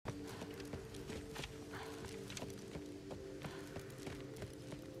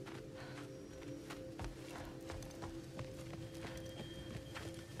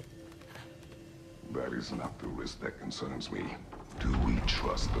is not the risk that concerns me. Do we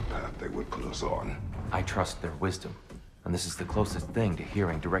trust the path they would put us on? I trust their wisdom, and this is the closest thing to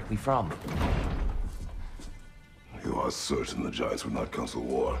hearing directly from them. You are certain the Giants would not counsel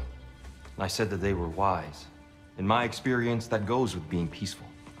war? I said that they were wise. In my experience, that goes with being peaceful.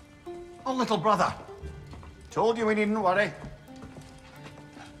 Oh, little brother. Told you we needn't worry.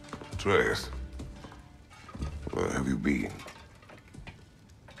 Atreus, where have you been?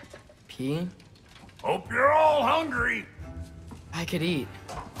 Peeing? Hope you're all hungry. I could eat.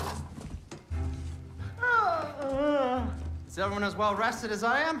 Is everyone as well rested as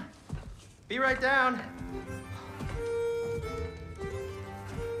I am? Be right down.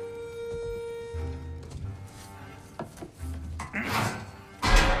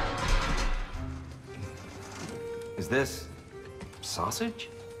 Is this sausage?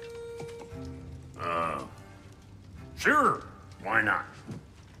 Sure, why not?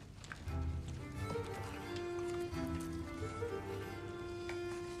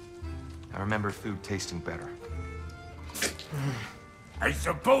 I remember food tasting better. I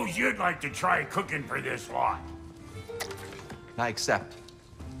suppose you'd like to try cooking for this lot. I accept.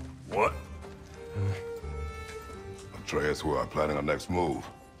 What? Atreus, we are planning our next move.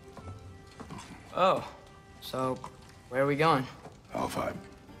 Oh, so where are we going? Alfheim,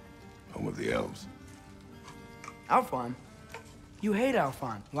 home of the elves. Alfheim? You hate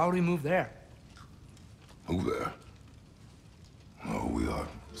Alfheim. Why would we move there? Move there? No, we are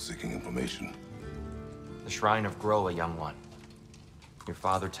seeking information. The Shrine of Groa, young one. Your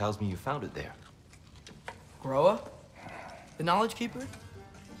father tells me you found it there. Groa? The Knowledge Keeper?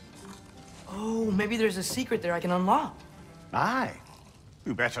 Oh, maybe there's a secret there I can unlock. Aye.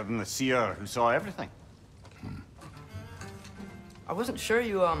 Who better than the seer who saw everything? I wasn't sure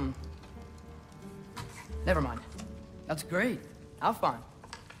you, Never mind. That's great. Alfheim.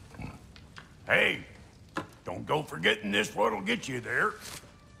 Hey, don't go forgetting this what'll get you there.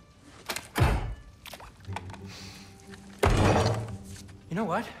 You know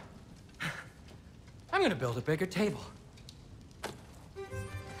what? I'm gonna build a bigger table.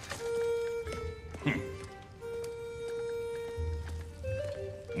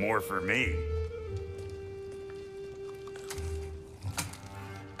 More for me.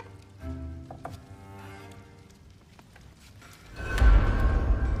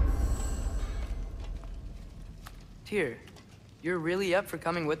 Tyr, you're really up for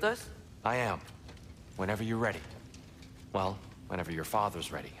coming with us? I am. Whenever you're ready. Well, whenever your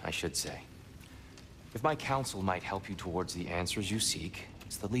father's ready, I should say. If my counsel might help you towards the answers you seek,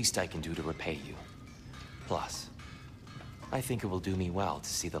 it's the least I can do to repay you. Plus, I think it will do me well to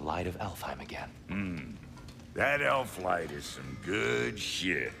see the light of Alfheim again. That elf light is some good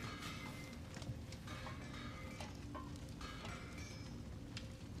shit.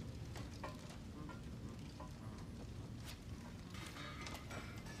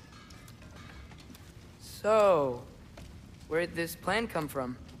 So, where'd this plan come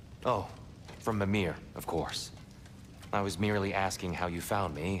from? Oh, from Mimir, of course. I was merely asking how you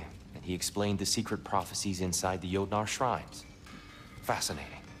found me, and he explained the secret prophecies inside the Jotnar shrines.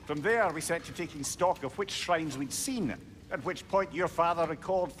 Fascinating. From there, we set to taking stock of which shrines we'd seen, at which point your father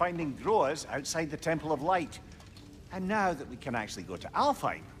recalled finding Groas outside the Temple of Light. And now that we can actually go to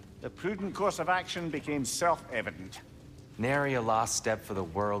Alfheim, the prudent course of action became self-evident. Nary a lost step for the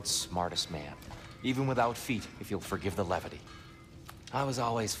world's smartest man. Even without feet, if you'll forgive the levity. I was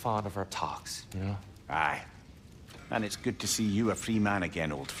always fond of our talks, you know? Aye. And it's good to see you a free man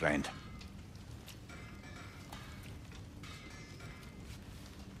again, old friend.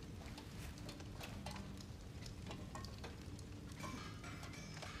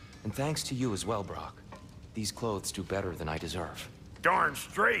 And thanks to you as well, Brock. These clothes do better than I deserve. Darn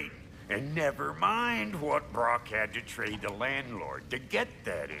straight. And never mind what Brock had to trade the landlord to get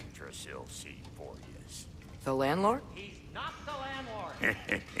that Yggdrasil seed for you. The landlord? He's not the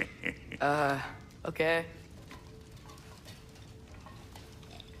landlord. Okay.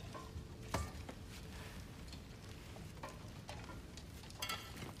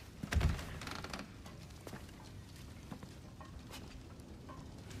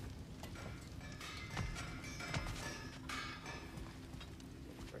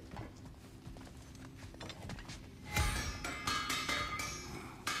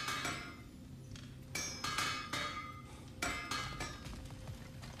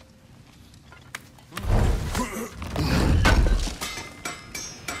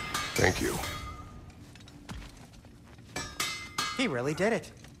 Thank you. He really did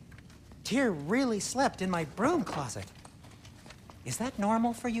it. Tyr really slept in my broom closet. Is that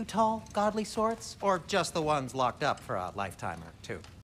normal for you tall, godly sorts? Or just the ones locked up for a lifetime or two?